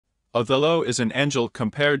Othello is an angel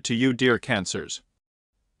compared to you, dear Cancers.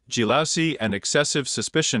 Jealousy and excessive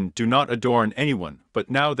suspicion do not adorn anyone, but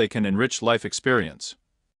now they can enrich life experience.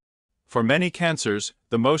 For many Cancers,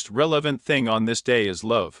 the most relevant thing on this day is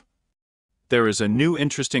love. There is a new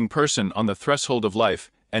interesting person on the threshold of life,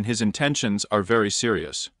 and his intentions are very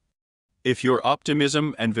serious. If your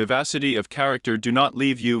optimism and vivacity of character do not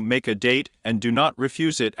leave you, make a date and do not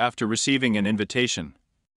refuse it after receiving an invitation.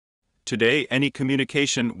 Today, any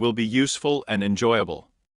communication will be useful and enjoyable.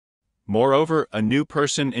 Moreover, a new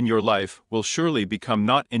person in your life will surely become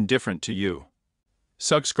not indifferent to you.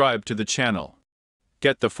 Subscribe to the channel.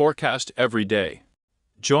 Get the forecast every day.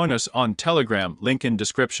 Join us on Telegram, link in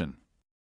description.